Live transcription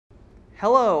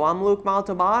Hello, I'm Luke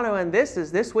Montalbano, and this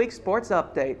is this week's sports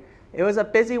update. It was a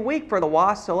busy week for the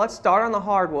Wasps, so let's start on the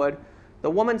hardwood. The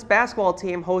women's basketball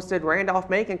team hosted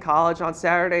Randolph-Macon College on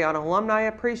Saturday on Alumni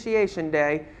Appreciation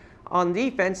Day. On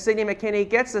defense, Sydney McKinney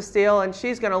gets the steal, and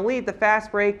she's going to lead the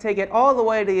fast break, take it all the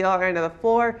way to the other end of the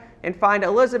floor, and find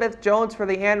Elizabeth Jones for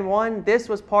the and one. This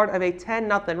was part of a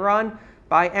 10-0 run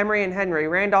by Emery and Henry.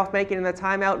 Randolph-Macon in the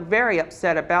timeout, very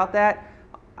upset about that.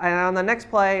 And on the next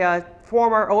play,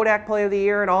 former ODAC Player of the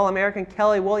Year and All-American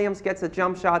Kelly Williams gets a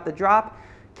jump shot to drop.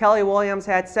 Kelly Williams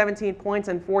had 17 points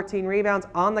and 14 rebounds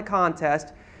on the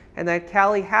contest. And then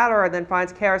Callie Hatterer then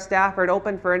finds Kara Stafford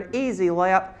open for an easy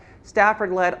layup.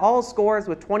 Stafford led all scorers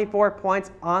with 24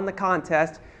 points on the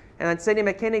contest. And then Sydney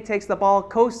McKinney takes the ball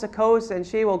coast to coast, and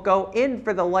she will go in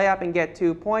for the layup and get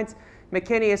 2 points.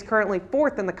 McKinney is currently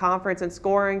 4th in the conference in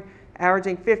scoring,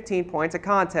 averaging 15 points a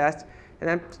contest. And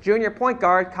then junior point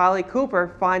guard Kylie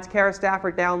Cooper finds Kara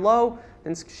Stafford down low,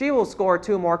 and she will score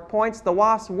 2 more points. The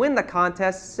Wasps win the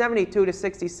contest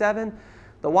 72-67.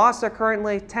 The Wasps are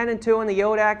currently 10-2 in the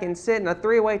ODAC and sit in a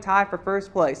 3-way tie for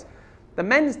first place. The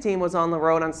men's team was on the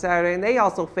road on Saturday, and they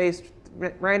also faced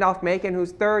Randolph-Macon,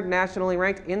 who's 3rd nationally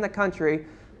ranked in the country.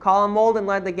 Colin Molden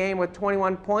led the game with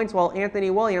 21 points, while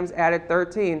Anthony Williams added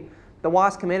 13. The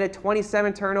Wasps committed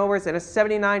 27 turnovers and a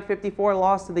 79-54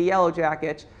 loss to the Yellow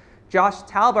Jackets. Josh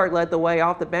Talbert led the way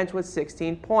off the bench with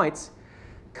 16 points.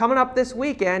 Coming up this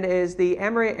weekend is the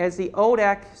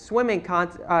ODAC swimming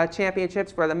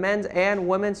championships for the men's and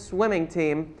women's swimming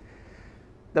team.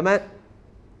 The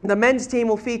men's team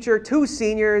will feature 2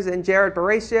 seniors in Jared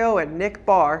Baracio and Nick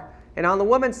Barr. And on the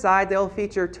women's side, they'll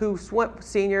feature 2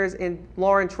 seniors in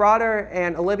Lauren Trotter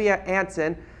and Olivia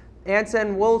Anson.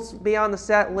 Anson will be on the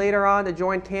set later on to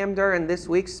join Cam Durr in this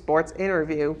week's sports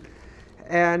interview.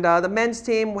 And the men's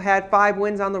team had 5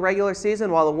 wins on the regular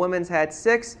season, while the women's had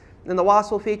 6. And the Wasps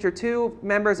will feature 2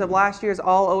 members of last year's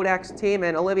All-ODAC team,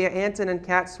 and Olivia Anton and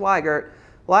Kat Swigert.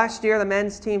 Last year, the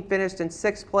men's team finished in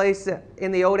 6th place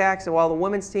in the ODACs, while the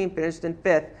women's team finished in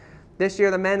 5th. This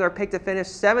year, the men are picked to finish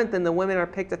 7th, and the women are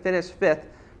picked to finish 5th.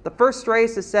 The first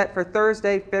race is set for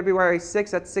Thursday, February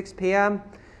 6th at 6 p.m.,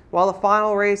 while the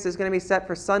final race is going to be set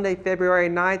for Sunday, February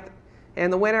 9th.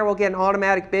 And the winner will get an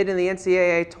automatic bid in the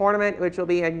NCAA tournament, which will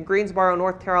be in Greensboro,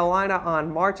 North Carolina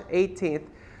on March 18th.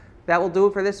 That will do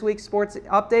it for this week's sports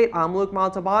update. I'm Luke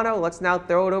Montalbano. Let's now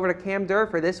throw it over to Cam Durr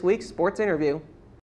for this week's sports interview.